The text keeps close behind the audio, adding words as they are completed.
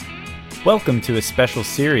Welcome to a special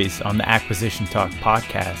series on the Acquisition Talk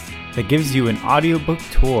podcast that gives you an audiobook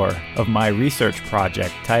tour of my research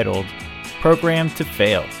project titled Programmed to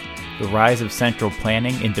Fail: The Rise of Central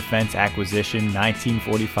Planning in Defense Acquisition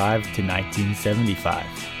 1945 to 1975.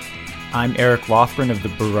 I'm Eric Lofgren of the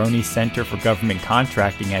Baroni Center for Government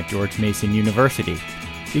Contracting at George Mason University.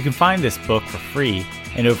 You can find this book for free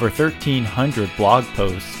and over 1,300 blog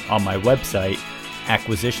posts on my website,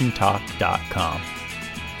 acquisitiontalk.com.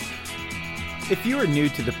 If you are new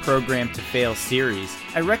to the Programmed to Fail series,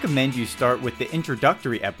 I recommend you start with the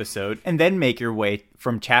introductory episode and then make your way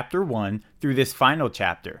from Chapter 1 through this final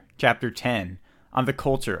chapter, Chapter 10, on the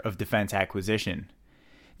culture of defense acquisition.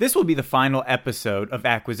 This will be the final episode of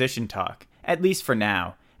Acquisition Talk, at least for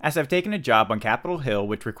now, as I've taken a job on Capitol Hill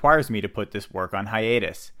which requires me to put this work on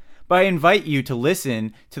hiatus. But I invite you to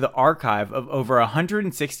listen to the archive of over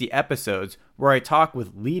 160 episodes where I talk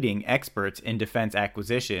with leading experts in defense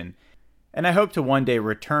acquisition, and I hope to one day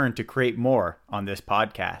return to create more on this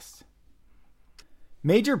podcast.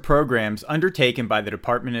 Major programs undertaken by the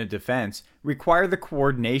Department of Defense require the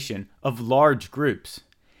coordination of large groups.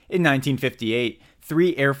 In 1958,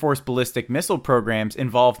 3 Air Force ballistic missile programs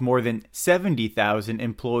involved more than 70,000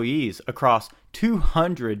 employees across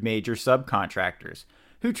 200 major subcontractors,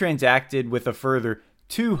 who transacted with a further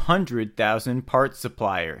 200,000 parts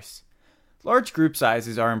suppliers. Large group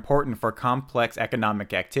sizes are important for complex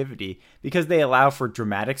economic activity because they allow for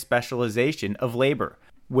dramatic specialization of labor,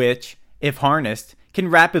 which, if harnessed, can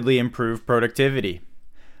rapidly improve productivity.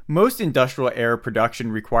 Most industrial era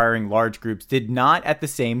production requiring large groups did not at the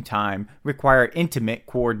same time require intimate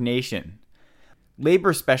coordination.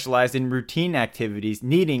 Labor specialized in routine activities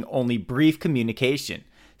needing only brief communication,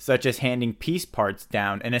 such as handing piece parts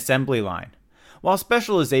down an assembly line. While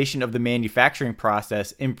specialization of the manufacturing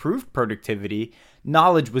process improved productivity,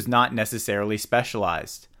 knowledge was not necessarily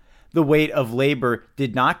specialized. The weight of labor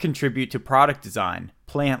did not contribute to product design,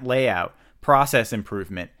 plant layout, process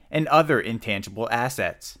improvement, and other intangible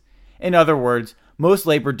assets. In other words, most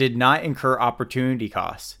labor did not incur opportunity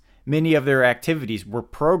costs. Many of their activities were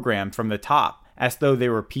programmed from the top, as though they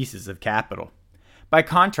were pieces of capital. By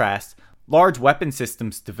contrast, large weapon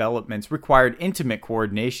systems developments required intimate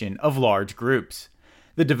coordination of large groups.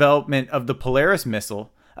 The development of the Polaris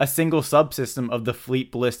missile, a single subsystem of the Fleet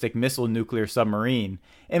Ballistic Missile nuclear submarine,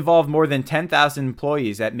 involved more than 10,000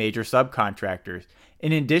 employees at major subcontractors,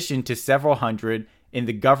 in addition to several hundred in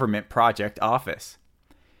the government project office.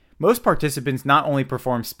 Most participants not only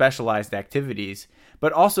performed specialized activities,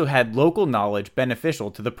 but also had local knowledge beneficial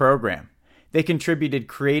to the program. They contributed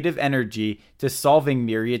creative energy to solving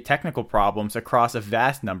myriad technical problems across a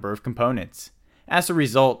vast number of components. As a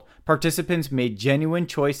result, participants made genuine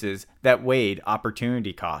choices that weighed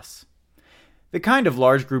opportunity costs. The kind of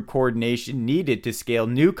large group coordination needed to scale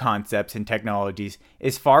new concepts and technologies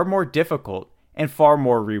is far more difficult and far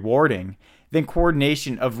more rewarding than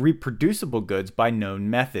coordination of reproducible goods by known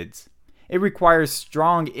methods. It requires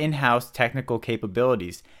strong in-house technical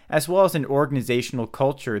capabilities, as well as an organizational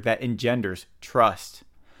culture that engenders trust.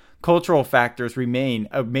 Cultural factors remain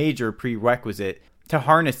a major prerequisite to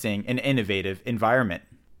harnessing an innovative environment.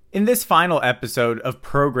 In this final episode of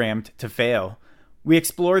Programmed to Fail, we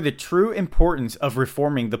explore the true importance of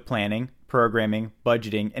reforming the planning, programming,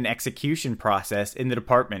 budgeting, and execution process in the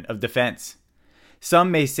Department of Defense. Some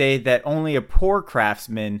may say that only a poor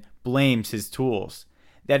craftsman blames his tools,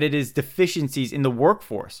 that it is deficiencies in the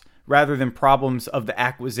workforce rather than problems of the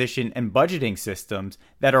acquisition and budgeting systems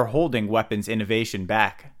that are holding weapons innovation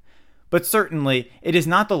back. But certainly, it is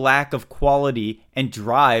not the lack of quality and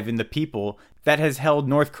drive in the people that has held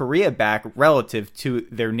North Korea back relative to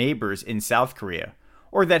their neighbors in South Korea,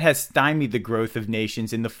 or that has stymied the growth of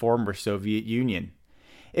nations in the former Soviet Union.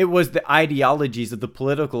 It was the ideologies of the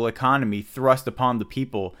political economy thrust upon the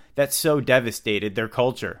people that so devastated their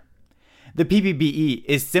culture. The PPBE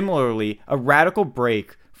is similarly a radical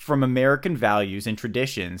break from American values and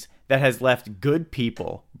traditions that has left good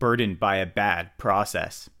people burdened by a bad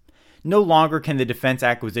process. No longer can the defense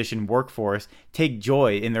acquisition workforce take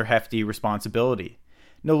joy in their hefty responsibility.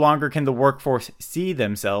 No longer can the workforce see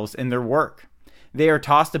themselves in their work. They are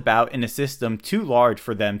tossed about in a system too large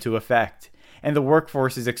for them to affect, and the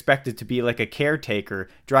workforce is expected to be like a caretaker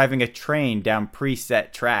driving a train down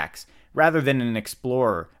preset tracks, rather than an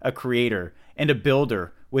explorer, a creator, and a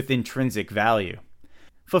builder with intrinsic value.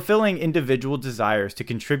 Fulfilling individual desires to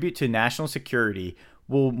contribute to national security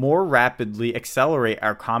will more rapidly accelerate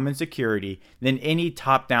our common security than any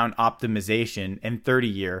top-down optimization and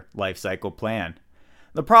 30-year life cycle plan.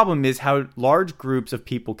 The problem is how large groups of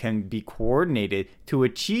people can be coordinated to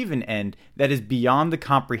achieve an end that is beyond the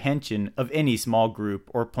comprehension of any small group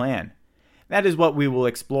or plan. That is what we will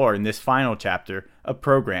explore in this final chapter of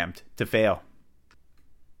Programmed to Fail.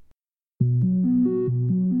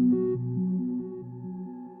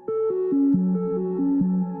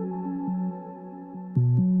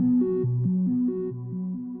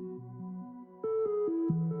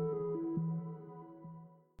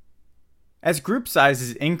 As group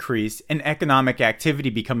sizes increase and economic activity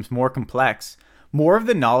becomes more complex, more of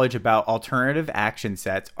the knowledge about alternative action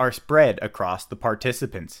sets are spread across the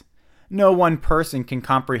participants. No one person can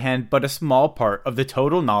comprehend but a small part of the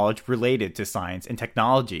total knowledge related to science and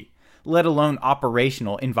technology, let alone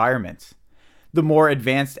operational environments. The more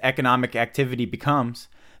advanced economic activity becomes,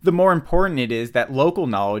 the more important it is that local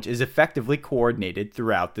knowledge is effectively coordinated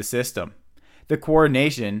throughout the system. The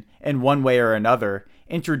coordination, in one way or another,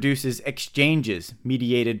 introduces exchanges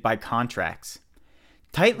mediated by contracts.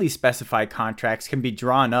 Tightly specified contracts can be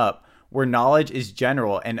drawn up where knowledge is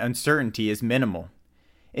general and uncertainty is minimal.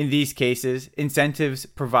 In these cases, incentives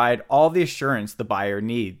provide all the assurance the buyer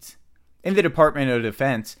needs. In the Department of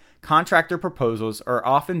Defense, contractor proposals are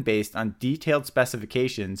often based on detailed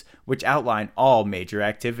specifications which outline all major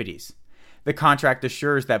activities. The contract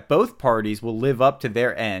assures that both parties will live up to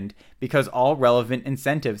their end because all relevant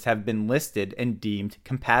incentives have been listed and deemed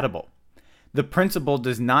compatible. The principal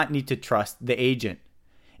does not need to trust the agent.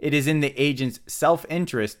 It is in the agent's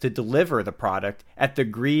self-interest to deliver the product at the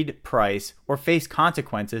agreed price or face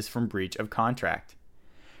consequences from breach of contract.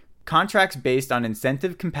 Contracts based on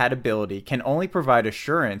incentive compatibility can only provide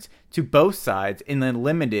assurance to both sides in a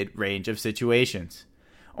limited range of situations.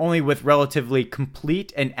 Only with relatively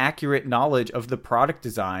complete and accurate knowledge of the product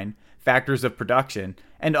design, factors of production,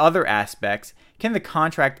 and other aspects can the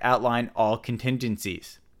contract outline all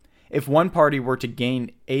contingencies. If one party were to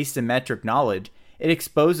gain asymmetric knowledge, it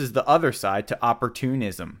exposes the other side to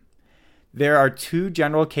opportunism. There are two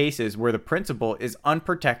general cases where the principal is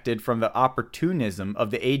unprotected from the opportunism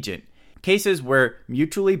of the agent. Cases where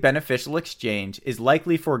mutually beneficial exchange is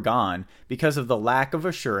likely foregone because of the lack of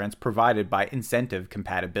assurance provided by incentive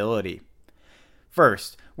compatibility.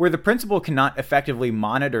 First, where the principal cannot effectively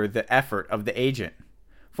monitor the effort of the agent.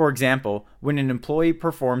 For example, when an employee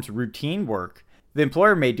performs routine work, the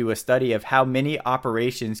employer may do a study of how many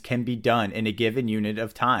operations can be done in a given unit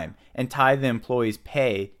of time and tie the employee's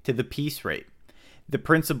pay to the piece rate. The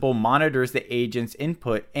principal monitors the agent's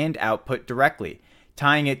input and output directly,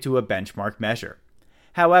 tying it to a benchmark measure.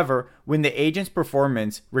 However, when the agent's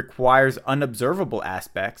performance requires unobservable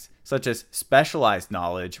aspects, such as specialized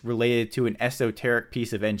knowledge related to an esoteric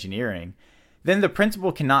piece of engineering, then the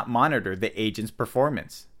principal cannot monitor the agent's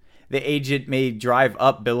performance. The agent may drive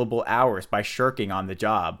up billable hours by shirking on the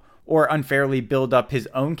job, or unfairly build up his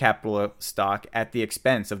own capital stock at the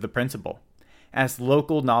expense of the principal. As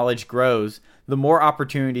local knowledge grows, the more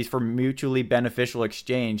opportunities for mutually beneficial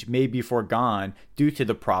exchange may be foregone due to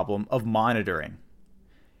the problem of monitoring.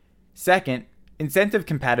 Second, incentive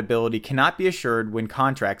compatibility cannot be assured when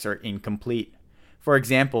contracts are incomplete. For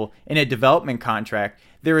example, in a development contract,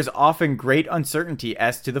 there is often great uncertainty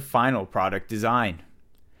as to the final product design.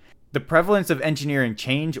 The prevalence of engineering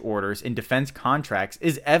change orders in defense contracts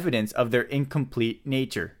is evidence of their incomplete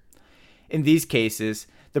nature. In these cases,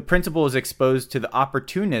 the principal is exposed to the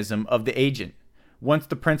opportunism of the agent. Once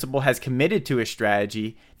the principal has committed to a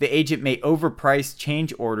strategy, the agent may overprice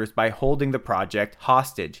change orders by holding the project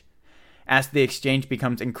hostage. As the exchange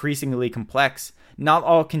becomes increasingly complex, not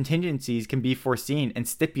all contingencies can be foreseen and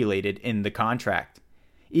stipulated in the contract.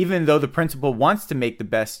 Even though the principal wants to make the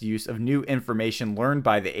best use of new information learned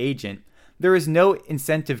by the agent, there is no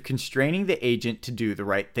incentive constraining the agent to do the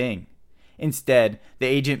right thing. Instead, the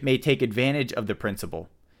agent may take advantage of the principal.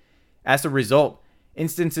 As a result,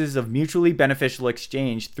 instances of mutually beneficial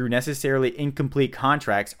exchange through necessarily incomplete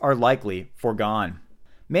contracts are likely foregone.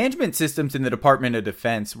 Management systems in the Department of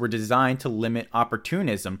Defense were designed to limit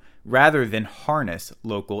opportunism rather than harness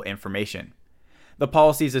local information. The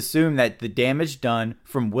policies assume that the damage done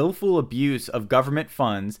from willful abuse of government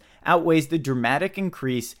funds outweighs the dramatic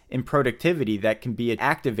increase in productivity that can be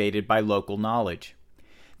activated by local knowledge.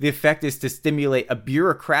 The effect is to stimulate a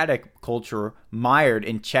bureaucratic culture mired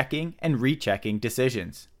in checking and rechecking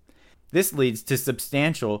decisions. This leads to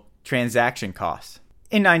substantial transaction costs.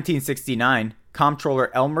 In 1969,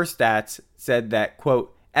 Comptroller Elmer Statz said that,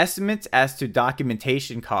 quote, estimates as to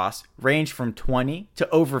documentation costs range from 20 to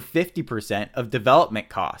over 50% of development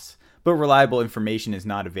costs, but reliable information is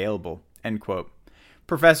not available, end quote.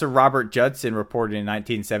 Professor Robert Judson reported in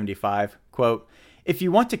 1975, quote, if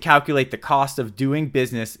you want to calculate the cost of doing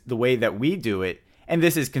business the way that we do it, and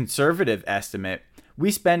this is conservative estimate,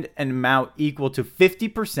 we spend an amount equal to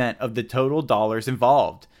 50% of the total dollars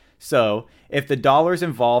involved. So, if the dollars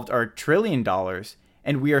involved are $1 trillion,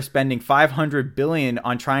 and we are spending $500 billion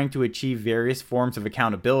on trying to achieve various forms of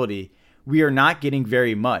accountability, we are not getting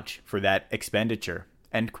very much for that expenditure.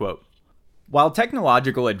 End quote. While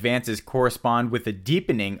technological advances correspond with a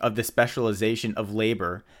deepening of the specialization of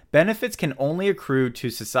labor, benefits can only accrue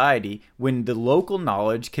to society when the local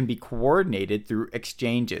knowledge can be coordinated through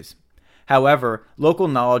exchanges. However, local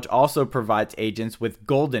knowledge also provides agents with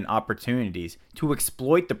golden opportunities to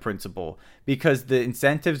exploit the principle because the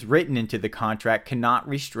incentives written into the contract cannot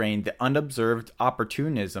restrain the unobserved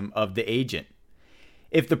opportunism of the agent.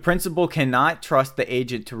 If the principal cannot trust the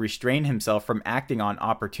agent to restrain himself from acting on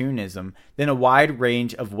opportunism, then a wide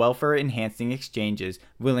range of welfare-enhancing exchanges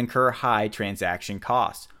will incur high transaction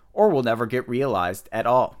costs, or will never get realized at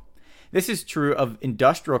all. This is true of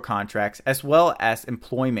industrial contracts as well as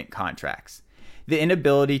employment contracts. The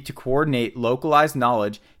inability to coordinate localized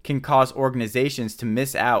knowledge can cause organizations to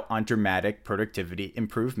miss out on dramatic productivity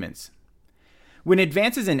improvements. When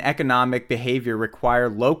advances in economic behavior require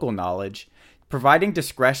local knowledge, providing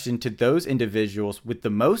discretion to those individuals with the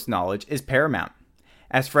most knowledge is paramount.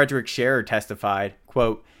 As Frederick Scherer testified,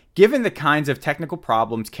 quote, "Given the kinds of technical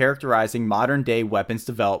problems characterizing modern-day weapons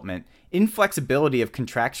development, inflexibility of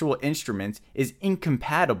contractual instruments is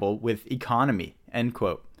incompatible with economy." End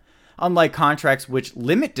quote. Unlike contracts which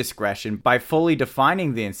limit discretion by fully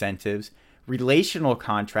defining the incentives, relational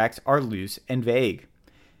contracts are loose and vague.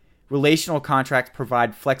 Relational contracts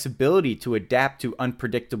provide flexibility to adapt to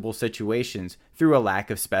unpredictable situations through a lack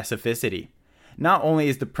of specificity. Not only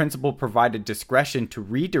is the principal provided discretion to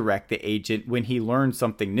redirect the agent when he learns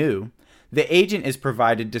something new, the agent is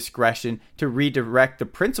provided discretion to redirect the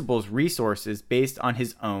principal's resources based on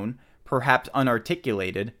his own, perhaps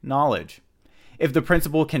unarticulated, knowledge. If the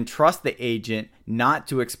principal can trust the agent not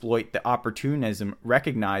to exploit the opportunism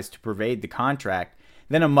recognized to pervade the contract,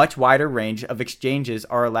 then a much wider range of exchanges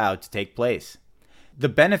are allowed to take place. The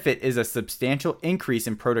benefit is a substantial increase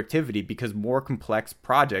in productivity because more complex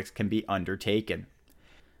projects can be undertaken.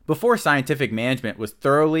 Before scientific management was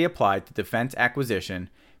thoroughly applied to defense acquisition,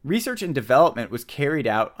 research and development was carried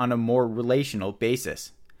out on a more relational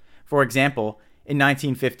basis. For example, in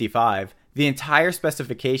 1955, the entire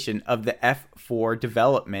specification of the F-4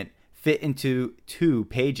 development fit into 2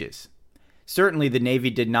 pages. Certainly, the Navy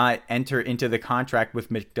did not enter into the contract with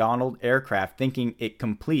McDonnell Aircraft thinking it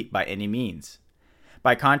complete by any means.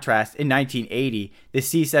 By contrast, in 1980, the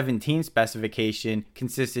C-17 specification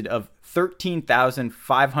consisted of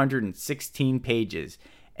 13,516 pages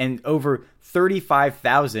and over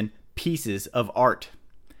 35,000 pieces of art.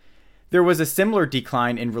 There was a similar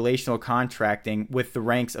decline in relational contracting with the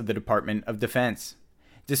ranks of the Department of Defense.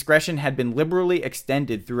 Discretion had been liberally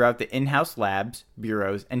extended throughout the in-house labs,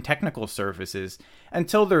 bureaus, and technical services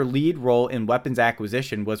until their lead role in weapons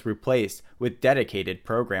acquisition was replaced with dedicated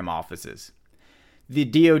program offices. The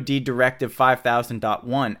DoD Directive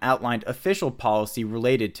 5000.1 outlined official policy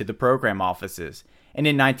related to the program offices, and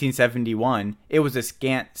in 1971, it was a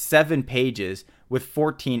scant 7 pages with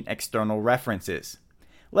 14 external references.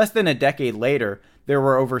 Less than a decade later, there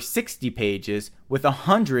were over 60 pages with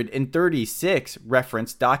 136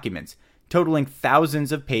 reference documents, totaling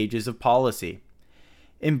thousands of pages of policy.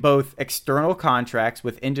 In both external contracts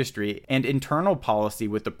with industry and internal policy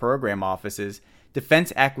with the program offices,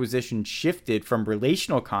 defense acquisition shifted from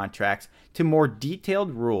relational contracts to more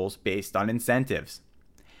detailed rules based on incentives.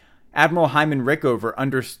 Admiral Hyman Rickover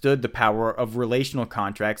understood the power of relational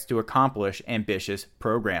contracts to accomplish ambitious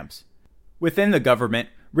programs. Within the government,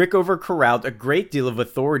 Rickover corralled a great deal of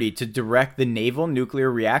authority to direct the Naval Nuclear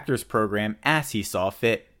Reactors program as he saw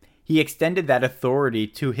fit. He extended that authority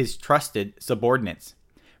to his trusted subordinates.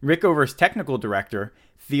 Rickover's technical director,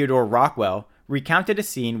 Theodore Rockwell, recounted a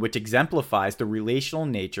scene which exemplifies the relational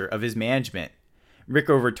nature of his management.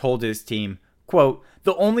 Rickover told his team, quote,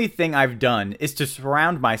 "The only thing I've done is to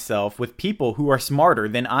surround myself with people who are smarter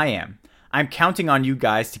than I am. I'm counting on you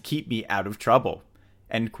guys to keep me out of trouble."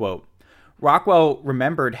 End quote. Rockwell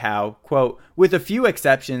remembered how, quote, "With a few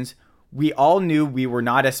exceptions, we all knew we were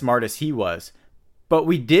not as smart as he was, but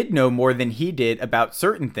we did know more than he did about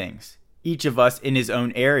certain things, each of us in his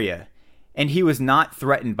own area, and he was not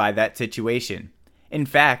threatened by that situation. In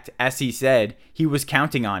fact, as he said, he was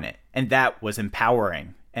counting on it, and that was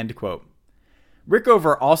empowering." End quote.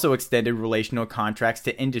 Rickover also extended relational contracts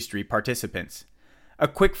to industry participants. A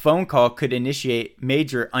quick phone call could initiate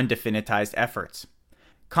major undefinitized efforts.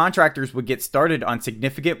 Contractors would get started on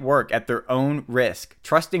significant work at their own risk,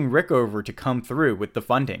 trusting Rickover to come through with the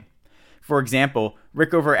funding. For example,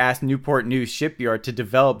 Rickover asked Newport News Shipyard to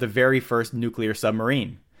develop the very first nuclear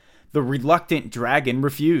submarine. The reluctant Dragon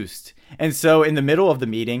refused. And so, in the middle of the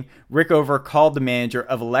meeting, Rickover called the manager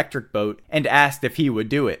of Electric Boat and asked if he would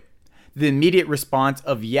do it. The immediate response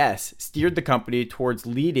of yes steered the company towards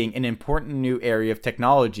leading an important new area of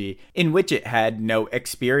technology in which it had no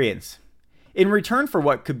experience. In return for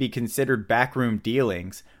what could be considered backroom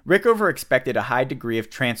dealings, Rickover expected a high degree of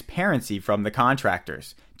transparency from the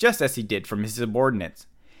contractors, just as he did from his subordinates.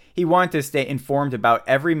 He wanted to stay informed about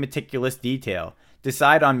every meticulous detail,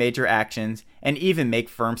 decide on major actions, and even make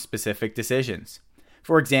firm-specific decisions.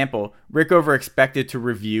 For example, Rickover expected to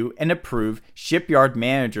review and approve shipyard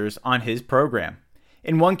managers on his program.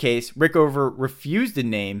 In one case, Rickover refused a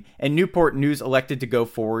name, and Newport News elected to go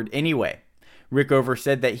forward anyway. Rickover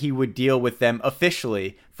said that he would deal with them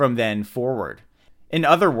officially from then forward. In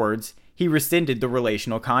other words, he rescinded the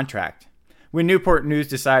relational contract. When Newport News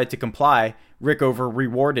decided to comply, Rickover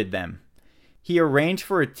rewarded them. He arranged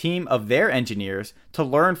for a team of their engineers to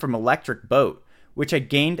learn from Electric Boat, which had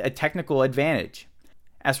gained a technical advantage.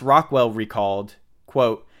 As Rockwell recalled,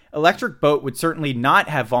 quote, Electric Boat would certainly not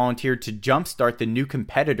have volunteered to jumpstart the new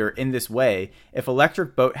competitor in this way if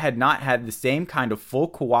Electric Boat had not had the same kind of full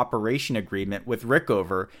cooperation agreement with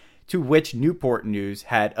Rickover to which Newport News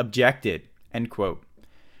had objected, end quote.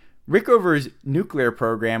 Rickover's nuclear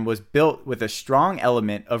program was built with a strong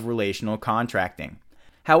element of relational contracting.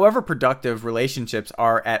 However productive relationships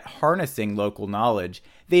are at harnessing local knowledge,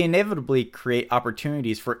 they inevitably create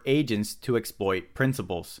opportunities for agents to exploit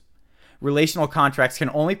principles. Relational contracts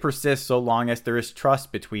can only persist so long as there is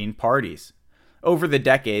trust between parties. Over the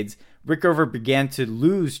decades, Rickover began to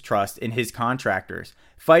lose trust in his contractors,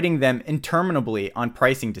 fighting them interminably on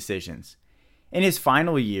pricing decisions. In his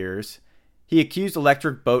final years, he accused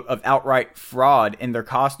Electric Boat of outright fraud in their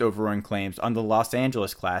cost overrun claims on the Los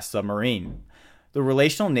Angeles-class submarine. The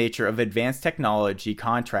relational nature of advanced technology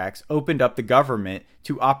contracts opened up the government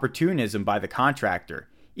to opportunism by the contractor,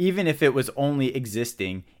 even if it was only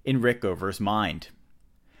existing in Rickover's mind.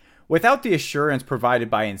 Without the assurance provided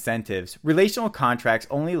by incentives, relational contracts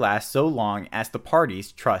only last so long as the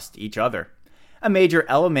parties trust each other. A major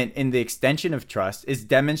element in the extension of trust is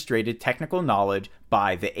demonstrated technical knowledge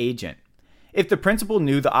by the agent. If the principal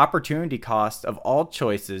knew the opportunity cost of all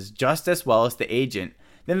choices just as well as the agent,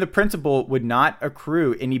 then the principal would not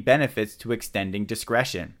accrue any benefits to extending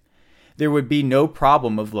discretion. There would be no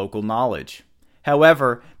problem of local knowledge.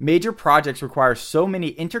 However, major projects require so many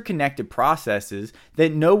interconnected processes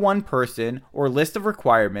that no one person or list of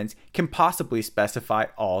requirements can possibly specify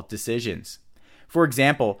all decisions. For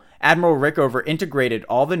example, Admiral Rickover integrated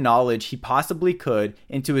all the knowledge he possibly could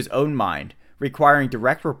into his own mind, requiring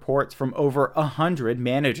direct reports from over 100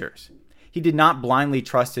 managers. He did not blindly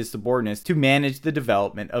trust his subordinates to manage the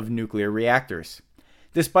development of nuclear reactors.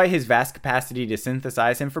 Despite his vast capacity to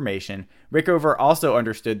synthesize information, Rickover also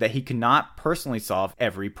understood that he could not personally solve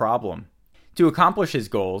every problem. To accomplish his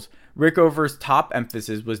goals, Rickover's top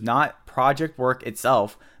emphasis was not project work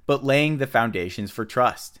itself, but laying the foundations for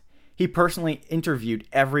trust. He personally interviewed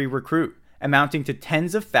every recruit, amounting to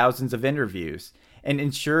tens of thousands of interviews, and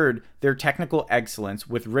ensured their technical excellence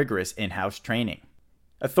with rigorous in-house training.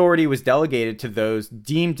 Authority was delegated to those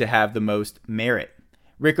deemed to have the most merit.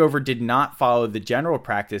 Rickover did not follow the general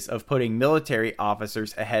practice of putting military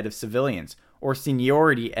officers ahead of civilians, or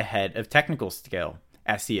seniority ahead of technical skill,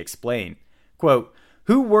 as he explained. Quote,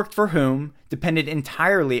 who worked for whom depended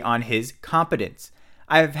entirely on his competence.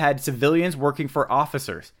 I have had civilians working for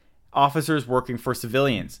officers, officers working for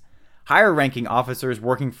civilians, higher-ranking officers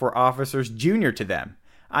working for officers junior to them.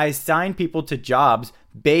 I assign people to jobs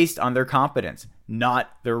based on their competence,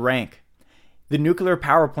 not their rank. The nuclear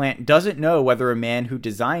power plant doesn't know whether a man who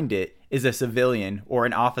designed it is a civilian or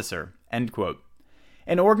an officer, end quote.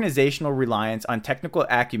 An organizational reliance on technical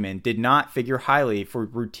acumen did not figure highly for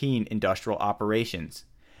routine industrial operations.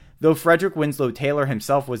 Though Frederick Winslow Taylor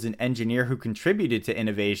himself was an engineer who contributed to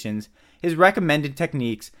innovations, his recommended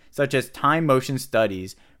techniques, such as time-motion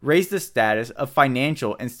studies, raised the status of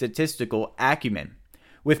financial and statistical acumen.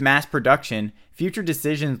 With mass production, future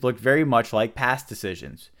decisions looked very much like past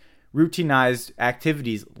decisions. Routinized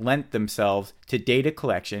activities lent themselves to data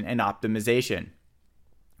collection and optimization.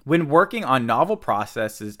 When working on novel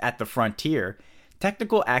processes at the frontier,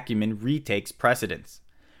 technical acumen retakes precedence.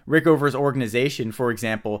 Rickover's organization, for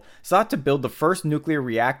example, sought to build the first nuclear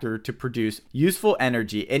reactor to produce useful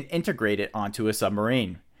energy and integrate it onto a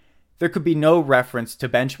submarine. There could be no reference to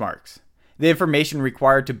benchmarks. The information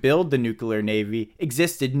required to build the nuclear navy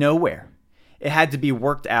existed nowhere. It had to be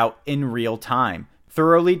worked out in real time,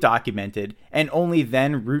 thoroughly documented, and only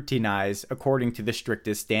then routinized according to the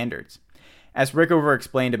strictest standards. As Rickover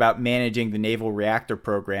explained about managing the naval reactor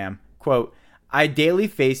program, quote, I daily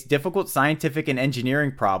face difficult scientific and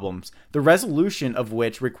engineering problems, the resolution of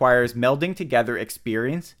which requires melding together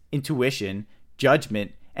experience, intuition,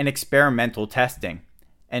 judgment, and experimental testing."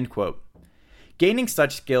 End quote. Gaining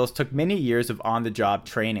such skills took many years of on-the-job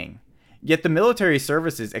training. Yet the military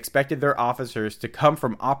services expected their officers to come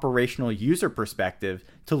from operational user perspective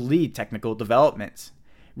to lead technical developments.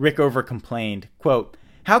 Rickover complained, quote,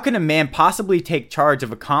 "How can a man possibly take charge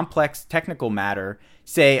of a complex technical matter,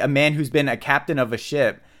 say a man who's been a captain of a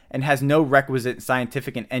ship and has no requisite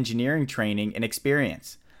scientific and engineering training and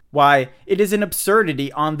experience? Why, it is an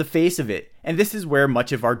absurdity on the face of it, and this is where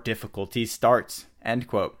much of our difficulty starts." End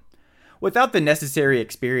quote. Without the necessary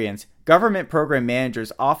experience, government program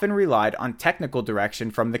managers often relied on technical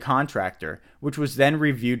direction from the contractor, which was then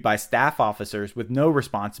reviewed by staff officers with no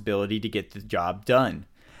responsibility to get the job done.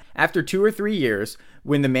 After 2 or 3 years,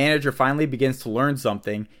 when the manager finally begins to learn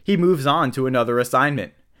something, he moves on to another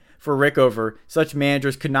assignment. For Rickover, such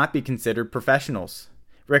managers could not be considered professionals.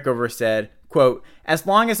 Rickover said, quote, "As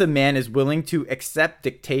long as a man is willing to accept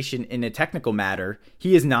dictation in a technical matter,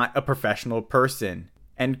 he is not a professional person."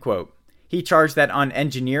 End quote. He charged that on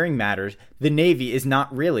engineering matters, the Navy is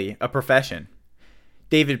not really a profession.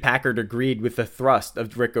 David Packard agreed with the thrust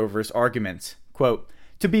of Rickover's arguments. Quote,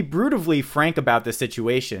 "To be brutally frank about the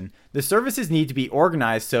situation, the services need to be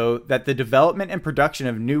organized so that the development and production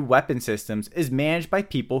of new weapon systems is managed by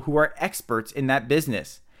people who are experts in that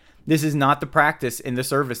business. This is not the practice in the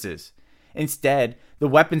services. Instead, the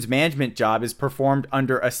weapons management job is performed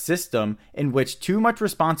under a system in which too much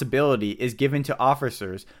responsibility is given to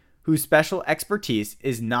officers whose special expertise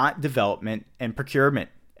is not development and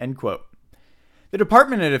procurement." End quote. The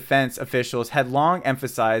Department of Defense officials had long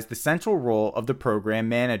emphasized the central role of the program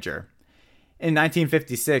manager. In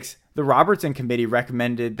 1956, the Robertson Committee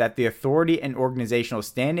recommended that the authority and organizational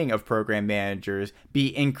standing of program managers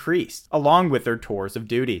be increased, along with their tours of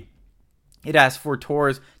duty. It asked for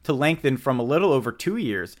tours to lengthen from a little over 2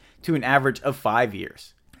 years to an average of 5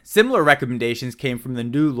 years. Similar recommendations came from the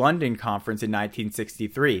New London Conference in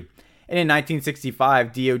 1963, and in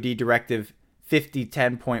 1965, DoD Directive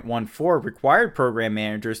 5010.14 required program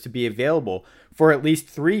managers to be available for at least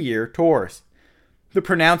 3-year tours. The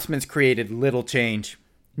pronouncements created little change.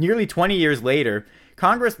 Nearly 20 years later,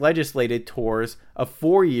 Congress legislated tours of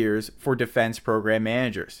 4 years for defense program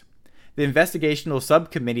managers. The investigational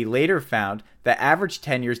subcommittee later found that average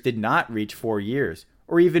tenures did not reach 4 years,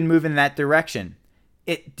 or even move in that direction.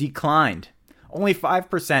 It declined. Only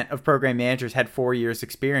 5% of program managers had 4 years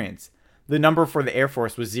experience. The number for the Air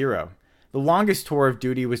Force was 0. The longest tour of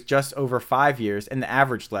duty was just over 5 years and the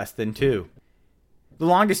average less than 2. The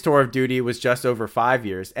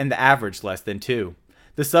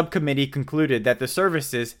subcommittee concluded that the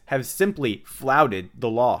services have simply flouted the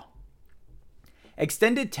law.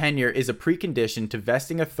 Extended tenure is a precondition to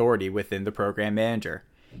vesting authority within the program manager.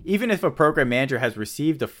 Even if a program manager has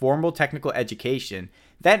received a formal technical education,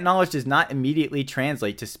 that knowledge does not immediately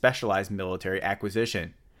translate to specialized military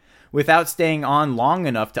acquisition. Without staying on long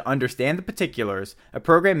enough to understand the particulars, a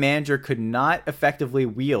program manager could not effectively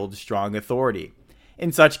wield strong authority.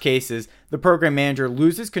 In such cases, the program manager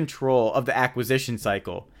loses control of the acquisition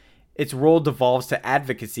cycle. Its role devolves to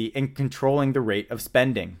advocacy in controlling the rate of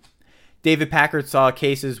spending. David Packard saw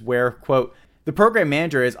cases where, quote, "The program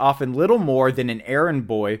manager is often little more than an errand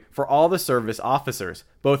boy for all the service officers,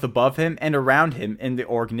 both above him and around him in the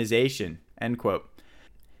organization." End quote.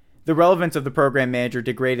 The relevance of the program manager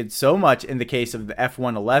degraded so much in the case of the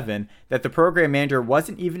F-111 that the program manager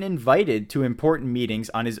wasn't even invited to important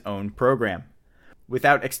meetings on his own program.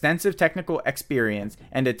 Without extensive technical experience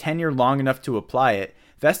and a tenure long enough to apply it,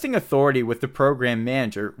 vesting authority with the program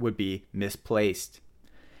manager would be misplaced.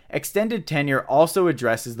 Extended tenure also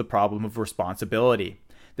addresses the problem of responsibility.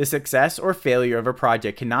 The success or failure of a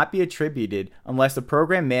project cannot be attributed unless the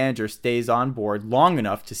program manager stays on board long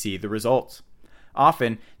enough to see the results.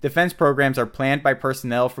 Often, defense programs are planned by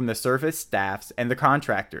personnel from the service staffs and the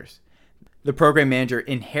contractors. The program manager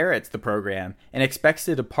inherits the program and expects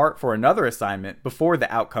to depart for another assignment before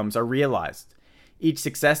the outcomes are realized. Each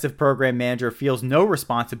successive program manager feels no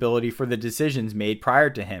responsibility for the decisions made prior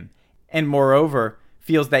to him, and moreover,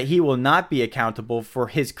 feels that he will not be accountable for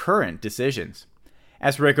his current decisions.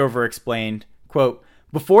 As Rickover explained, quote,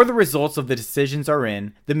 "Before the results of the decisions are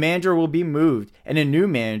in, the manager will be moved and a new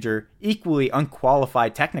manager, equally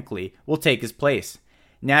unqualified technically, will take his place.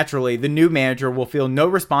 Naturally, the new manager will feel no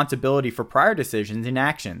responsibility for prior decisions and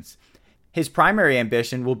actions. His primary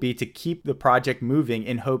ambition will be to keep the project moving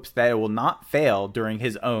in hopes that it will not fail during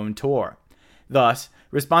his own tour. Thus,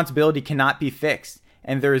 responsibility cannot be fixed,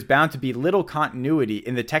 and there is bound to be little continuity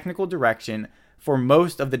in the technical direction for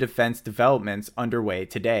most of the defense developments underway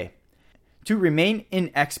today. To remain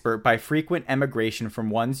inexpert by frequent emigration from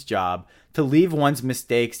one's job, to leave one's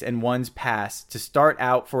mistakes and one's past to start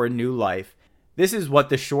out for a new life, this is what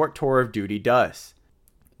the short tour of duty does.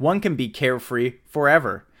 One can be carefree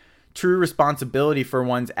forever. True responsibility for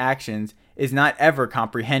one's actions is not ever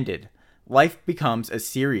comprehended. Life becomes a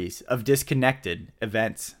series of disconnected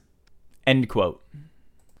events. End quote.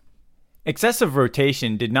 Excessive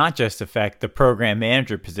rotation did not just affect the program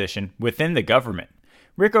manager position within the government.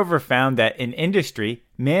 Rickover found that in industry,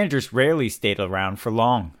 managers rarely stayed around for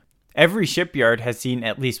long. Every shipyard has seen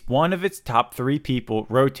at least one of its top 3 people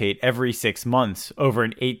rotate every 6 months over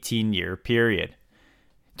an 18-year period.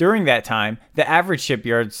 During that time, the average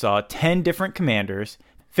shipyard saw 10 different commanders,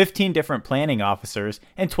 15 different planning officers,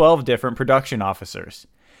 and 12 different production officers.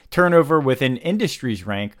 Turnover within industry's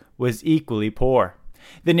rank was equally poor.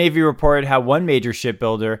 The Navy reported how one major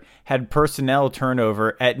shipbuilder had personnel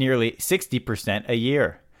turnover at nearly 60% a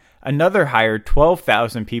year. Another hired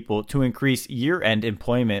 12,000 people to increase year-end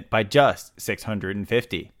employment by just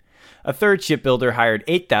 650. A third shipbuilder hired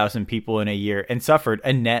 8,000 people in a year and suffered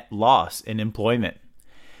a net loss in employment.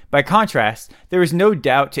 By contrast, there is no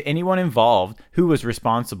doubt to anyone involved who was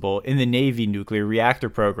responsible in the Navy nuclear reactor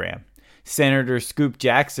program. Senator Scoop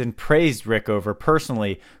Jackson praised Rickover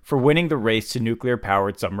personally for winning the race to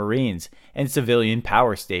nuclear-powered submarines and civilian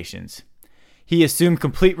power stations. He assumed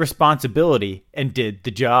complete responsibility and did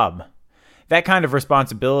the job. That kind of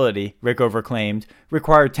responsibility, Rickover claimed,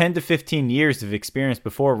 required 10 to 15 years of experience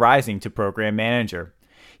before rising to program manager.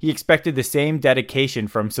 He expected the same dedication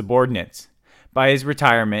from subordinates. By his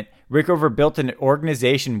retirement, Rickover built an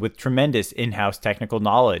organization with tremendous in-house technical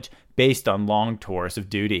knowledge based on long tours of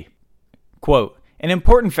duty. Quote, an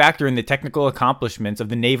important factor in the technical accomplishments of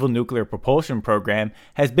the Naval Nuclear Propulsion Program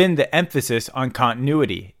has been the emphasis on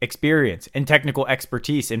continuity, experience, and technical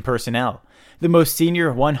expertise in personnel. The most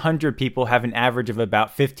senior 100 people have an average of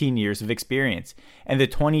about 15 years of experience, and the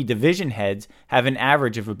 20 division heads have an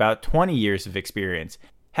average of about 20 years of experience,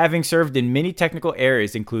 having served in many technical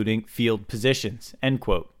areas including field positions, end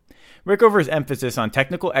quote. Rickover's emphasis on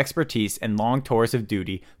technical expertise and long tours of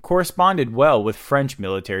duty corresponded well with French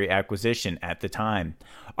military acquisition at the time.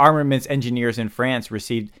 Armaments engineers in France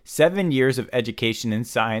received 7 years of education in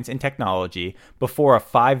science and technology before a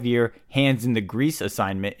 5-year hands-in-the-grease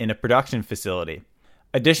assignment in a production facility.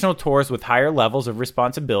 Additional tours with higher levels of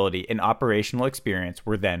responsibility and operational experience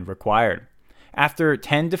were then required. After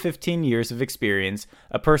 10 to 15 years of experience,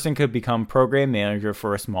 a person could become program manager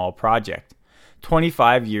for a small project.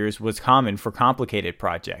 25 years was common for complicated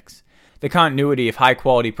projects. The continuity of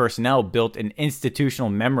high-quality personnel built an institutional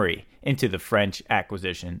memory into the French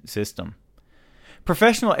acquisition system.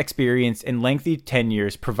 Professional experience and lengthy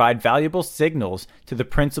tenures provide valuable signals to the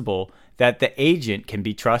principal that the agent can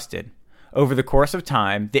be trusted. Over the course of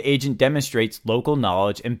time, the agent demonstrates local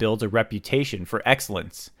knowledge and builds a reputation for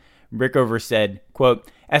excellence. Rickover said, quote,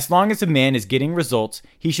 as long as a man is getting results,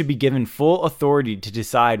 he should be given full authority to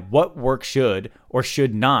decide what work should or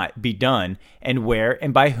should not be done and where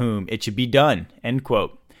and by whom it should be done, end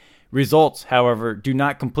quote. Results, however, do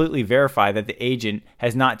not completely verify that the agent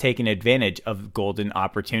has not taken advantage of golden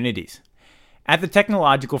opportunities. At the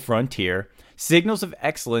technological frontier, signals of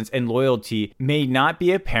excellence and loyalty may not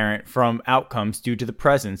be apparent from outcomes due to the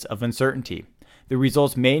presence of uncertainty. The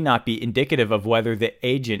results may not be indicative of whether the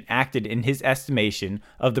agent acted in his estimation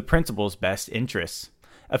of the principal's best interests.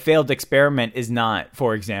 A failed experiment is not,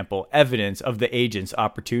 for example, evidence of the agent's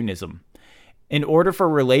opportunism. In order for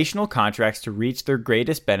relational contracts to reach their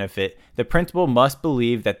greatest benefit, the principal must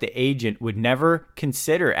believe that the agent would never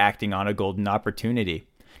consider acting on a golden opportunity.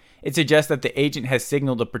 It suggests that the agent has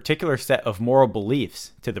signaled a particular set of moral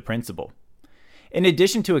beliefs to the principal. In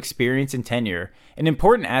addition to experience and tenure, an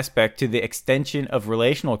important aspect to the extension of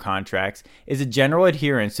relational contracts is a general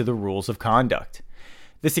adherence to the rules of conduct.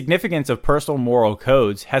 The significance of personal moral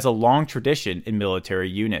codes has a long tradition in military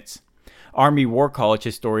units. Army War College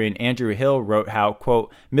historian Andrew Hill wrote how,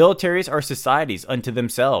 quote, militaries are societies unto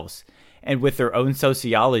themselves, and with their own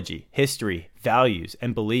sociology, history, values,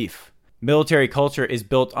 and belief. Military culture is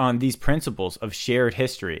built on these principles of shared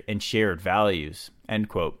history and shared values, end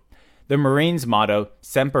quote. The Marines' motto,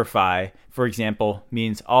 Semper Fi, for example,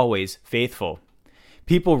 means always faithful.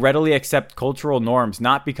 People readily accept cultural norms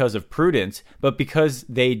not because of prudence, but because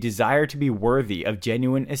they desire to be worthy of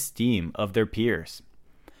genuine esteem of their peers.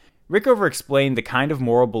 Rickover explained the kind of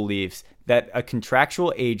moral beliefs that a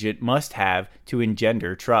contractual agent must have to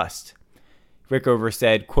engender trust. Rickover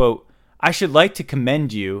said, quote, I should like to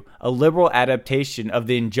commend you a liberal adaptation of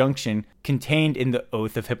the injunction contained in the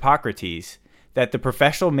Oath of Hippocrates. that the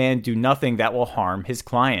professional man do nothing that will harm his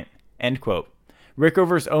client, end quote.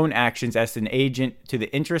 Rickover's own actions as an agent to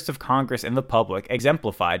the interests of Congress and the public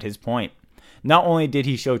exemplified his point. Not only did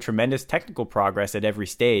he show tremendous technical progress at every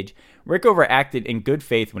stage, Rickover acted in good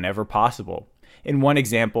faith whenever possible. In one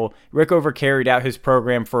example, Rickover carried out his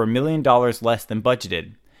program for $1 million less than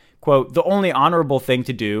budgeted. Quote, "The only honorable thing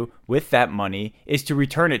to do with that money is to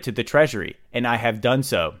return it to the Treasury, and I have done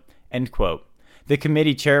so," end quote. The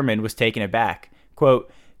committee chairman was taken aback.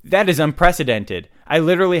 Quote, "That is unprecedented. I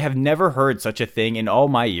literally have never heard such a thing in all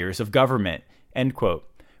my years of government," end quote.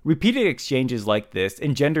 Repeated exchanges like this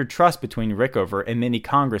engendered trust between Rickover and many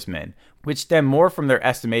congressmen, which stemmed more from their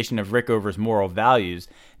estimation of Rickover's moral values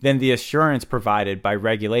than the assurance provided by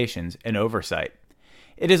regulations and oversight.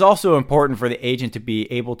 It is also important for the agent to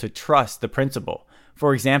be able to trust the principal.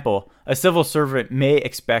 For example, a civil servant may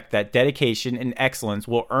expect that dedication and excellence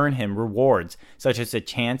will earn him rewards, such as a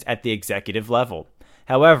chance at the executive level.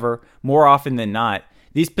 However, more often than not,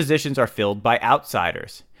 these positions are filled by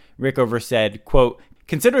outsiders. Rickover said, quote,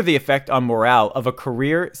 "Consider the effect on morale of a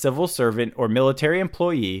career civil servant or military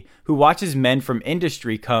employee who watches men from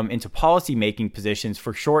industry come into policy-making positions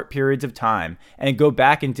for short periods of time and go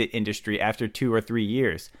back into industry after 2 or 3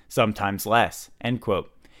 years, sometimes less," end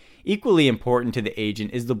quote. Equally important to the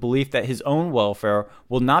agent is the belief that his own welfare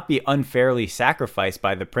will not be unfairly sacrificed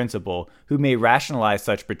by the principal, who may rationalize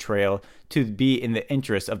such betrayal to be in the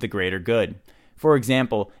interest of the greater good. For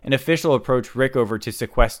example, an official approached Rickover to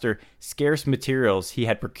sequester scarce materials he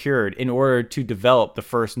had procured in order to develop the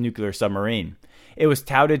first nuclear submarine. It was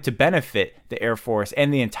touted to benefit the Air Force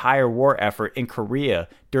and the entire war effort in Korea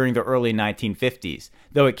during the early 1950s,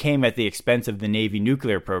 though it came at the expense of the Navy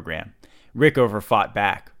nuclear program. Rickover fought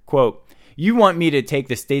back. Quote, "You want me to take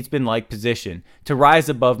the statesman-like position, to rise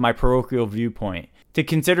above my parochial viewpoint, to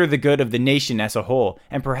consider the good of the nation as a whole,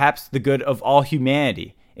 and perhaps the good of all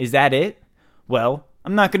humanity. Is that it? Well,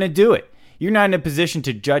 I'm not going to do it. You're not in a position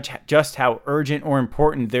to judge just how urgent or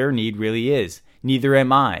important their need really is. Neither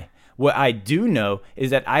am I. What I do know is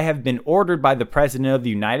that I have been ordered by the President of the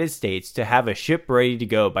United States to have a ship ready to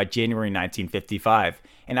go by January 1955,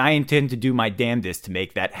 and I intend to do my damnedest to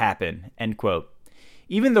make that happen," end quote.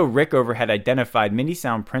 Even though Rickover had identified many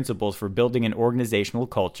sound principles for building an organizational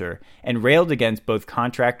culture and railed against both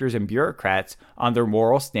contractors and bureaucrats on their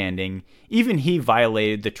moral standing, even he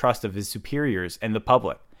violated the trust of his superiors and the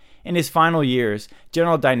public. In his final years,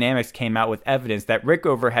 General Dynamics came out with evidence that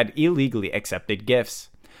Rickover had illegally accepted gifts.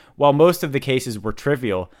 While most of the cases were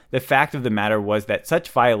trivial, the fact of the matter was that such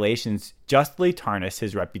violations justly tarnished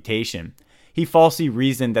his reputation. He falsely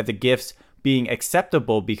reasoned that the gifts being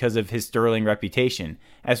acceptable because of his sterling reputation,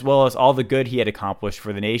 as well as all the good he had accomplished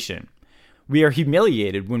for the nation. "We are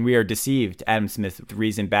humiliated when we are deceived," Adam Smith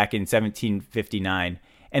reasoned back in 1759,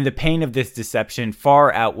 and the pain of this deception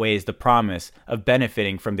far outweighs the promise of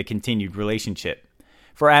benefiting from the continued relationship.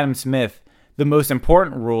 For Adam Smith, the most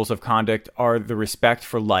important rules of conduct are the respect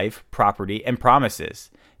for life, property, and promises.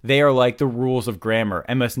 They are like the rules of grammar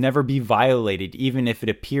and must never be violated even if it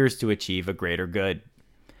appears to achieve a greater good.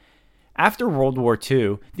 After World War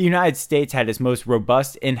II, the United States had its most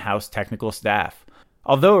robust in-house technical staff,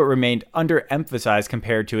 although it remained underemphasized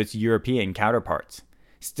compared to its European counterparts.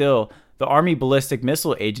 Still, the Army Ballistic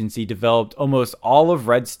Missile Agency developed almost all of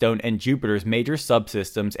Redstone and Jupiter's major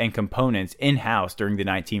subsystems and components in-house during the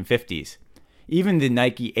 1950s. Even the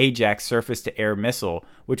Nike Ajax surface-to-air missile,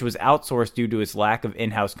 which was outsourced due to its lack of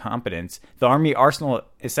in-house competence, the Army arsenal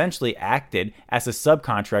essentially acted as a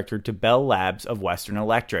subcontractor to Bell Labs of Western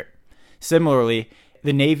Electric. Similarly,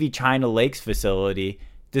 the Navy China Lakes facility,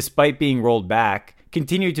 despite being rolled back,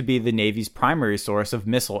 continued to be the Navy's primary source of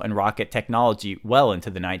missile and rocket technology well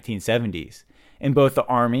into the 1970s. In both the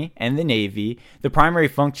Army and the Navy, the primary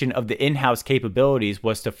function of the in-house capabilities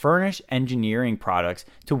was to furnish engineering products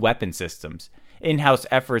to weapon systems. In-house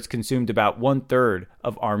efforts consumed about 1/3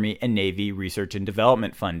 of Army and Navy research and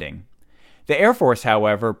development funding. The Air Force,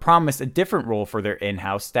 however, promised a different role for their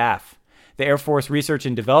in-house staff. The Air Force Research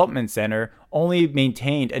and Development Center only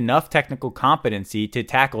maintained enough technical competency to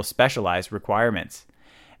tackle specialized requirements.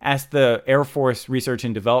 As the Air Force Research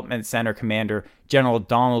and Development Center Commander General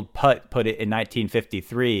Donald Putt put it in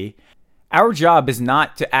 1953, "Our job is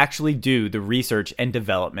not to actually do the research and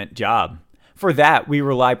development job. For that, we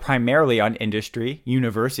rely primarily on industry,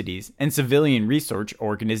 universities, and civilian research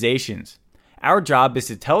organizations. Our job is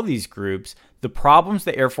to tell these groups the problems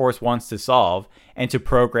the Air Force wants to solve and to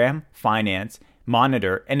program, finance,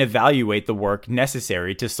 monitor, and evaluate the work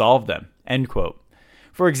necessary to solve them," end quote.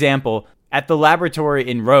 For example, at the laboratory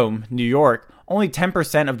in Rome, New York, only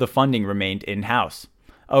 10% of the funding remained in-house.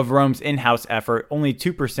 Of Rome's in-house effort, only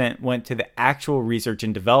 2% went to the actual research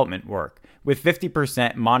and development work, with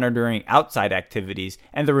 50% monitoring outside activities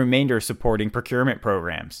and the remainder supporting procurement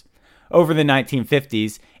programs. Over the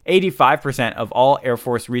 1950s, 85% of all Air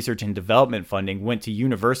Force research and development funding went to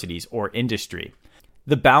universities or industry.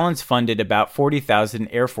 The balance funded about 40,000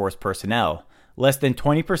 Air Force personnel, less than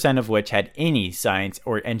 20% of which had any science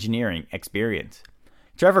or engineering experience.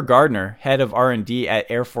 Trevor Gardner, head of R&D at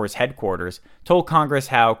Air Force headquarters, told Congress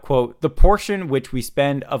how, quote, "the portion which we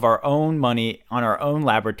spend of our own money on our own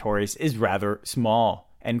laboratories is rather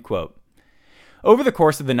small," end quote. Over the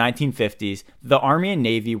course of the 1950s, the Army and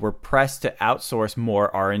Navy were pressed to outsource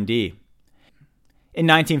more R&D. In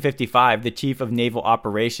 1955, the Chief of Naval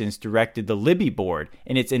Operations directed the Libby Board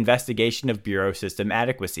in its investigation of bureau system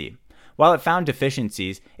adequacy. While it found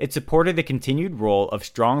deficiencies, it supported the continued role of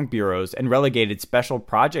strong bureaus and relegated special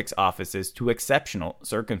projects offices to exceptional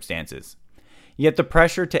circumstances. Yet the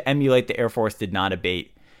pressure to emulate the Air Force did not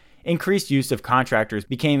abate. Increased use of contractors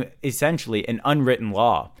became essentially an unwritten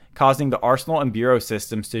law, causing the arsenal and bureau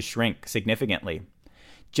systems to shrink significantly.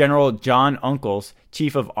 General John Uncles,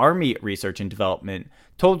 Chief of Army Research and Development,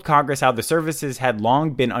 told Congress how the services had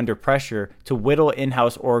long been under pressure to whittle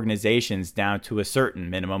in-house organizations down to a certain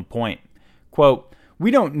minimum point. Quote,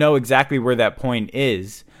 "We don't know exactly where that point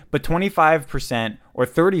is, but 25% or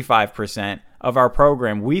 35% of our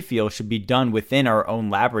program we feel should be done within our own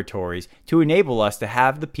laboratories to enable us to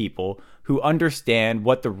have the people who understand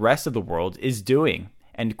what the rest of the world is doing,"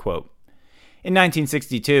 end quote. In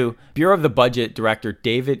 1962, Bureau of the Budget Director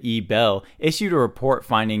David E. Bell issued a report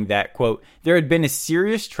finding that, quote, "there had been a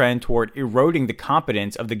serious trend toward eroding the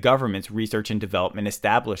competence of the government's research and development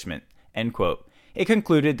establishment," end quote. It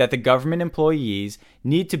concluded that the government employees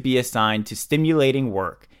need to be assigned to stimulating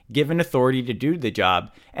work, given authority to do the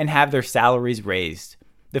job, and have their salaries raised.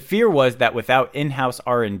 The fear was that without in-house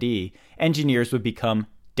R&D, engineers would become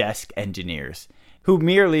desk engineers, who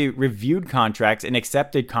merely reviewed contracts and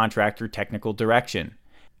accepted contractor technical direction.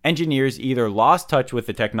 Engineers either lost touch with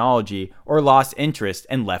the technology or lost interest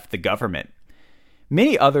and left the government.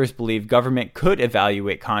 Many others believed government could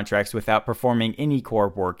evaluate contracts without performing any core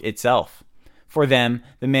work itself. For them,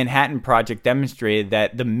 the Manhattan Project demonstrated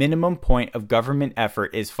that the minimum point of government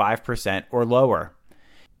effort is 5% or lower.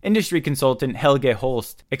 Industry consultant Helge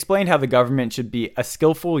Holst explained how the government should be a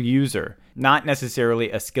skillful user, not necessarily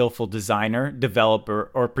a skillful designer, developer,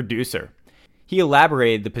 or producer. He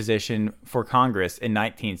elaborated the position for Congress in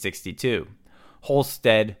 1962. Holst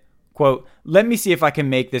said, quote, "Let me see if I can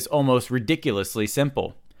make this almost ridiculously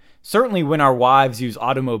simple. Certainly when our wives use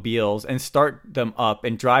automobiles and start them up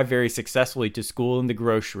and drive very successfully to school and the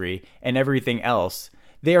grocery and everything else,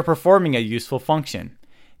 they are performing a useful function.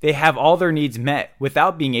 They have all their needs met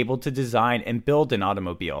without being able to design and build an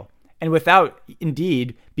automobile, and without,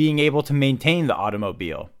 indeed, being able to maintain the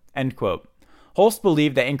automobile," end quote. Holst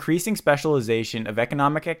believed that increasing specialization of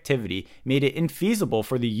economic activity made it infeasible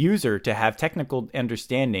for the user to have technical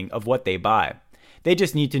understanding of what they buy. They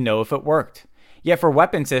just need to know if it worked. Yet for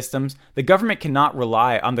weapon systems, the government cannot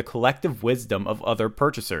rely on the collective wisdom of other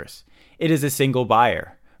purchasers. It is a single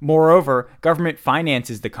buyer. Moreover, government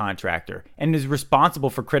finances the contractor and is responsible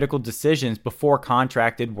for critical decisions before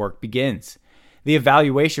contracted work begins. The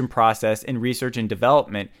evaluation process in research and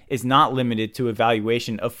development is not limited to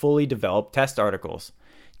evaluation of fully developed test articles.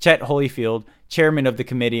 Chet Holyfield, chairman of the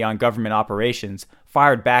Committee on Government Operations,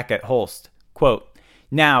 fired back at Holst, quote,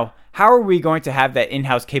 "Now, how are we going to have that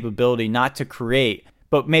in-house capability not to create,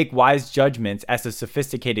 but make wise judgments as a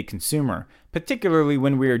sophisticated consumer, particularly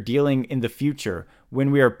when we are dealing in the future,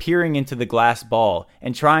 when we are peering into the glass ball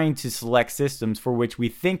and trying to select systems for which we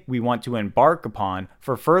think we want to embark upon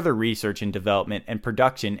for further research and development and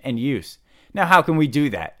production and use? Now how can we do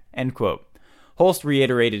that?" End quote. Holst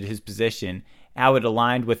reiterated his position, how it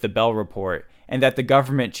aligned with the Bell Report, and that the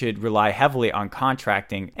government should rely heavily on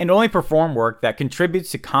contracting and only perform work that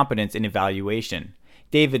contributes to competence in evaluation.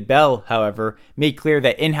 David Bell, however, made clear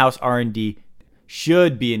that in-house R&D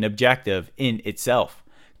should be an objective in itself.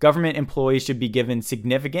 Government employees should be given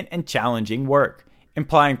significant and challenging work.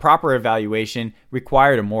 Implying proper evaluation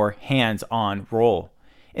required a more hands-on role.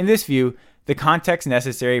 In this view, the context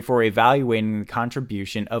necessary for evaluating the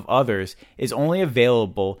contribution of others is only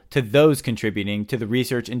available to those contributing to the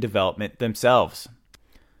research and development themselves.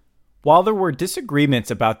 While there were disagreements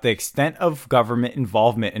about the extent of government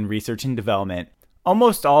involvement in research and development,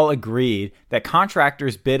 almost all agreed that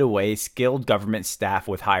contractors bid away skilled government staff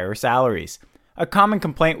with higher salaries. A common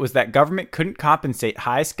complaint was that government couldn't compensate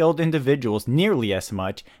high-skilled individuals nearly as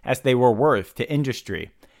much as they were worth to industry.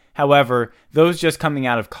 However, those just coming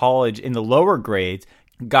out of college in the lower grades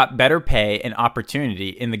got better pay and opportunity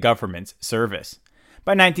in the government's service.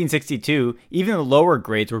 By 1962, even the lower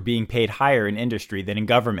grades were being paid higher in industry than in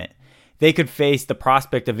government. They could face the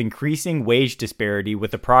prospect of increasing wage disparity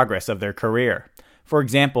with the progress of their career. For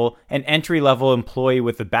example, an entry-level employee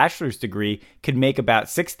with a bachelor's degree could make about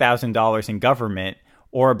 $6,000 in government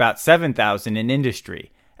or about $7,000 in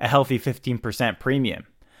industry, a healthy 15% premium.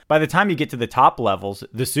 By the time you get to the top levels,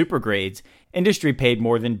 the super grades, industry paid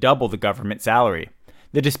more than double the government salary.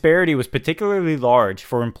 The disparity was particularly large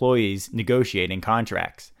for employees negotiating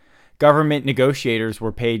contracts. Government negotiators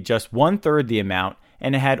were paid just one-third the amount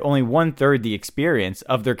and had only one-third the experience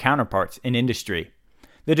of their counterparts in industry.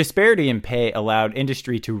 The disparity in pay allowed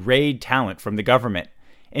industry to raid talent from the government.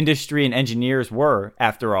 Industry and engineers were,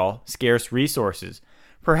 after all, scarce resources,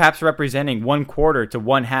 perhaps representing 1/4 to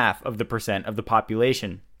 1/2 of the percent of the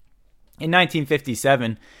population. In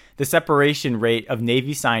 1957, the separation rate of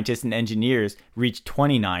Navy scientists and engineers reached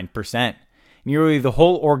 29%. Nearly the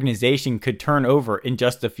whole organization could turn over in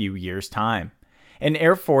just a few years' time. An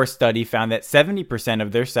Air Force study found that 70%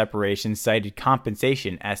 of their separations cited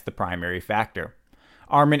compensation as the primary factor.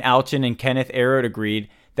 Armin Alchin and Kenneth Arrow agreed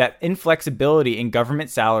that inflexibility in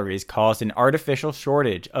government salaries caused an artificial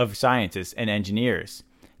shortage of scientists and engineers.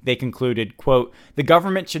 They concluded, quote, "The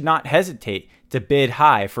government should not hesitate to bid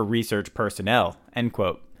high for research personnel," end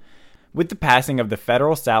quote. With the passing of the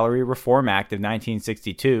Federal Salary Reform Act of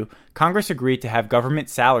 1962, Congress agreed to have government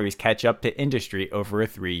salaries catch up to industry over a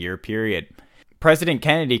 3-year period. President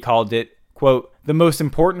Kennedy called it, quote, "the most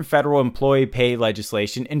important federal employee pay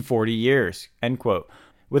legislation in 40 years, end quote,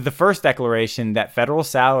 with the first declaration that federal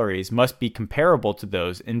salaries must be comparable to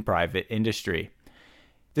those in private industry.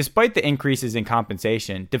 Despite the increases in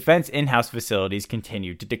compensation, defense in-house facilities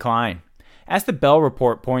continued to decline. As the Bell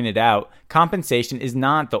Report pointed out, compensation is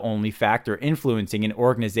not the only factor influencing an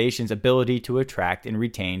organization's ability to attract and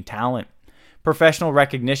retain talent. Professional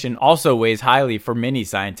recognition also weighs highly for many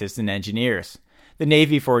scientists and engineers. The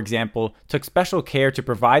Navy, for example, took special care to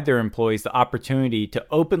provide their employees the opportunity to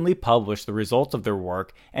openly publish the results of their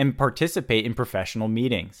work and participate in professional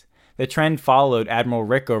meetings. The trend followed Admiral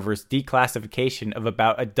Rickover's declassification of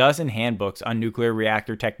about a dozen handbooks on nuclear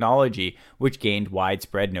reactor technology, which gained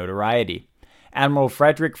widespread notoriety. Admiral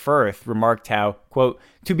Frederick Firth remarked how, quote,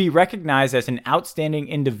 "To be recognized as an outstanding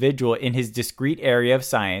individual in his discrete area of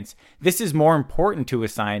science, this is more important to a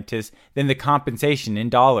scientist than the compensation in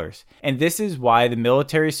dollars. And this is why the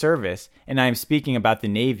military service, and I am speaking about the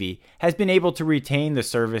Navy, has been able to retain the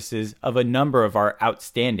services of a number of our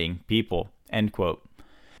outstanding people," end quote.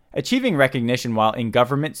 Achieving recognition while in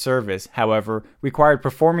government service, however, required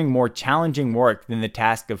performing more challenging work than the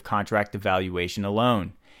task of contract evaluation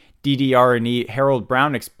alone. DDR&E Harold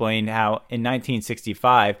Brown explained how, in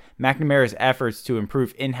 1965, McNamara's efforts to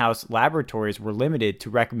improve in-house laboratories were limited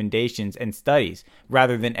to recommendations and studies,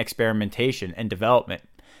 rather than experimentation and development.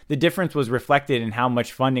 The difference was reflected in how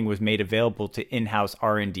much funding was made available to in-house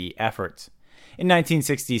R&D efforts. In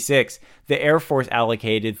 1966, the Air Force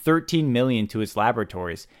allocated $13 million to its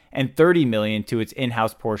laboratories and $30 million to its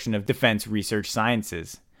in-house portion of Defense Research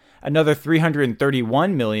Sciences. Another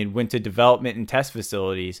 $331 million went to development and test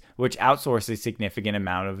facilities, which outsourced a significant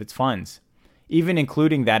amount of its funds. Even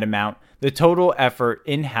including that amount, the total effort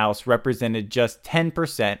in-house represented just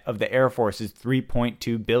 10% of the Air Force's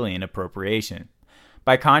 $3.2 billion appropriation.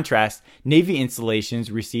 By contrast, Navy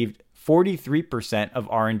installations received 43% of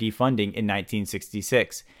R&D funding in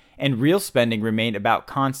 1966, and real spending remained about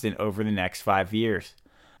constant over the next 5 years.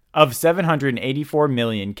 Of $784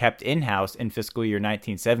 million kept in-house in fiscal year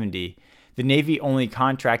 1970, the Navy only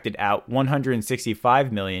contracted out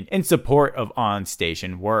 $165 million in support of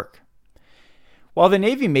on-station work. While the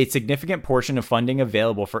Navy made significant portion of funding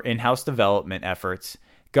available for in-house development efforts,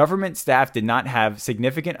 government staff did not have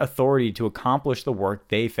significant authority to accomplish the work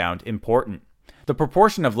they found important. The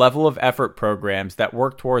proportion of level of effort programs that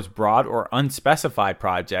work towards broad or unspecified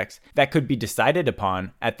projects that could be decided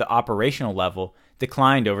upon at the operational level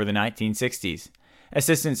declined over the 1960s.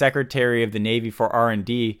 Assistant Secretary of the Navy for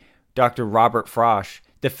R&D, Dr. Robert Frosch,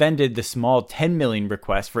 defended the small $10 million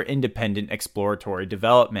request for independent exploratory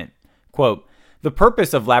development. Quote, "The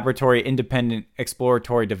purpose of Laboratory Independent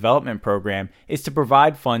Exploratory Development Program is to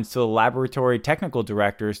provide funds to the laboratory technical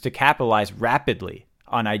directors to capitalize rapidly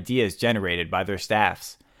on ideas generated by their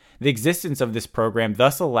staffs. The existence of this program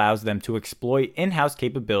thus allows them to exploit in-house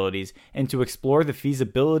capabilities and to explore the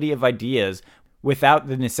feasibility of ideas without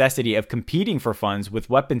the necessity of competing for funds with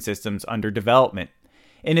weapon systems under development.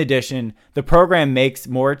 In addition, the program makes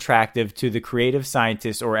more attractive to the creative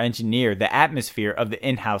scientist or engineer the atmosphere of the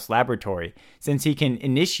in-house laboratory, since he can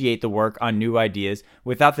initiate the work on new ideas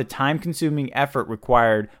without the time-consuming effort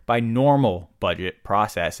required by normal budget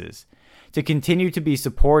processes. To continue to be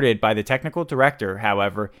supported by the technical director,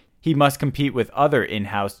 however, he must compete with other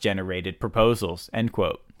in-house generated proposals, end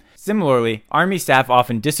quote. Similarly, Army staff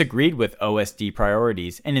often disagreed with OSD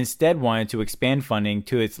priorities and instead wanted to expand funding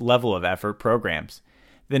to its level of effort programs.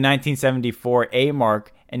 The 1974 AMARC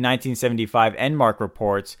and 1975 NMARC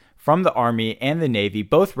reports from the Army and the Navy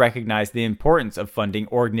both recognized the importance of funding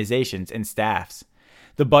organizations and staffs.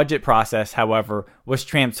 The budget process, however, was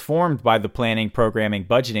transformed by the planning, programming,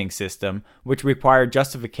 budgeting system, which required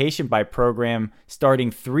justification by program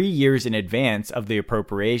starting 3 years in advance of the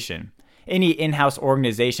appropriation. Any in-house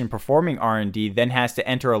organization performing R&D then has to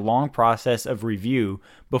enter a long process of review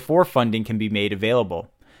before funding can be made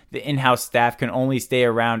available. The in-house staff can only stay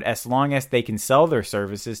around as long as they can sell their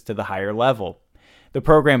services to the higher level. The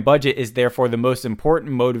program budget is therefore the most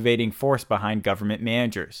important motivating force behind government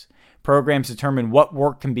managers. Programs determine what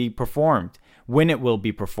work can be performed, when it will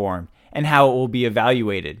be performed, and how it will be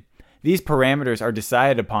evaluated. These parameters are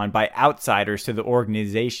decided upon by outsiders to the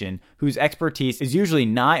organization whose expertise is usually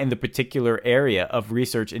not in the particular area of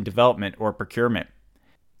research and development or procurement.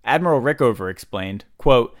 Admiral Rickover explained,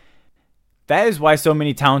 quote, "That is why so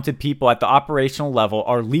many talented people at the operational level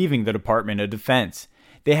are leaving the Department of Defense.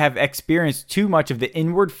 They have experienced too much of the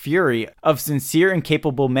inward fury of sincere and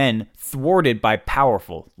capable men thwarted by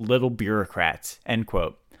powerful little bureaucrats," end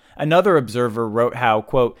quote. Another observer wrote how,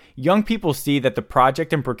 quote, "Young people see that the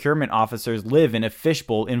project and procurement officers live in a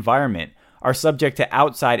fishbowl environment, are subject to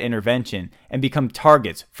outside intervention, and become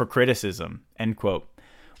targets for criticism," end quote.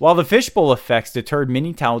 While the fishbowl effects deterred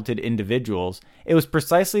many talented individuals, it was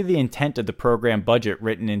precisely the intent of the program budget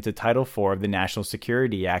written into Title IV of the National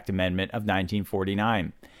Security Act Amendment of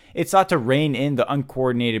 1949. It sought to rein in the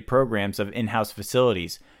uncoordinated programs of in-house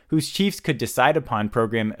facilities, whose chiefs could decide upon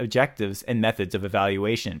program objectives and methods of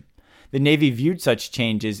evaluation. The Navy viewed such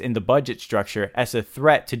changes in the budget structure as a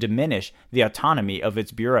threat to diminish the autonomy of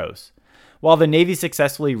its bureaus. While the Navy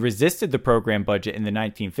successfully resisted the program budget in the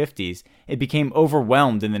 1950s, it became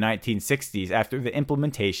overwhelmed in the 1960s after the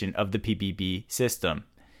implementation of the PBB system.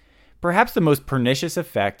 Perhaps the most pernicious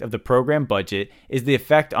effect of the program budget is the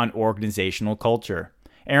effect on organizational culture.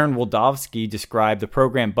 Aaron Wildavsky described the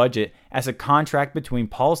program budget as a contract between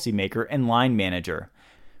policymaker and line manager,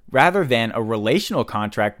 rather than a relational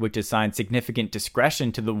contract which assigns significant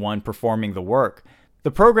discretion to the one performing the work.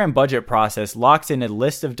 The program budget process locks in a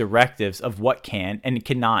list of directives of what can and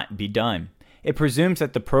cannot be done. It presumes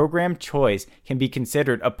that the program choice can be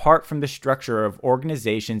considered apart from the structure of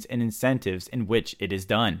organizations and incentives in which it is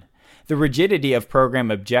done. The rigidity of program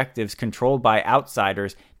objectives controlled by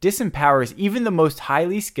outsiders disempowers even the most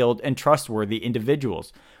highly skilled and trustworthy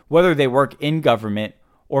individuals, whether they work in government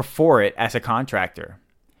or for it as a contractor.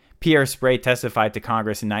 Pierre Sprey testified to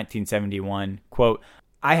Congress in 1971, quote,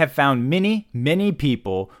 "I have found many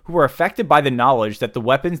people who were affected by the knowledge that the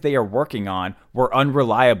weapons they are working on were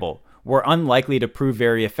unreliable, were unlikely to prove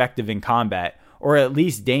very effective in combat, or at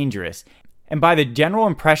least dangerous, and by the general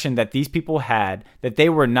impression that these people had that they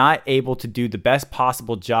were not able to do the best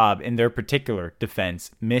possible job in their particular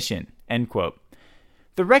defense mission," end quote.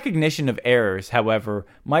 The recognition of errors, however,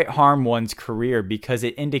 might harm one's career because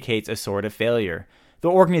it indicates a sort of failure. The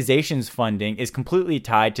organization's funding is completely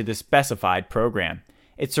tied to the specified program.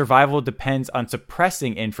 Its survival depends on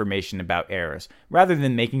suppressing information about errors, rather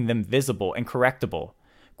than making them visible and correctable.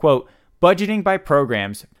 Quote, "Budgeting by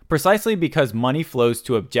programs, precisely because money flows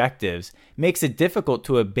to objectives, makes it difficult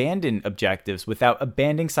to abandon objectives without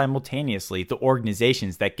abandoning simultaneously the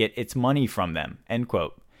organizations that get its money from them," end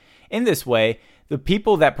quote. In this way, the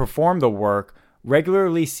people that perform the work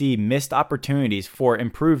regularly see missed opportunities for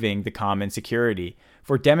improving the common security,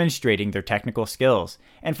 for demonstrating their technical skills,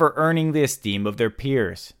 and for earning the esteem of their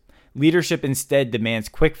peers. Leadership instead demands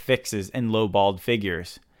quick fixes and low-balled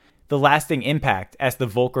figures. The lasting impact, as the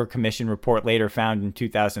Volcker Commission report later found in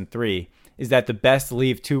 2003, is that the best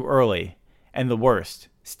leave too early, and the worst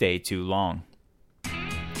stay too long.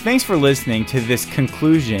 Thanks for listening to this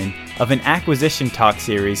conclusion of an acquisition talk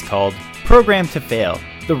series called Program to Fail: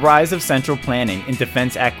 The Rise of Central Planning in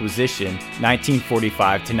Defense Acquisition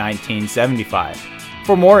 1945 to 1975.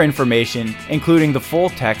 For more information, including the full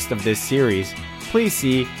text of this series, please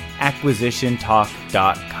see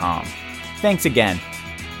acquisitiontalk.com. Thanks again.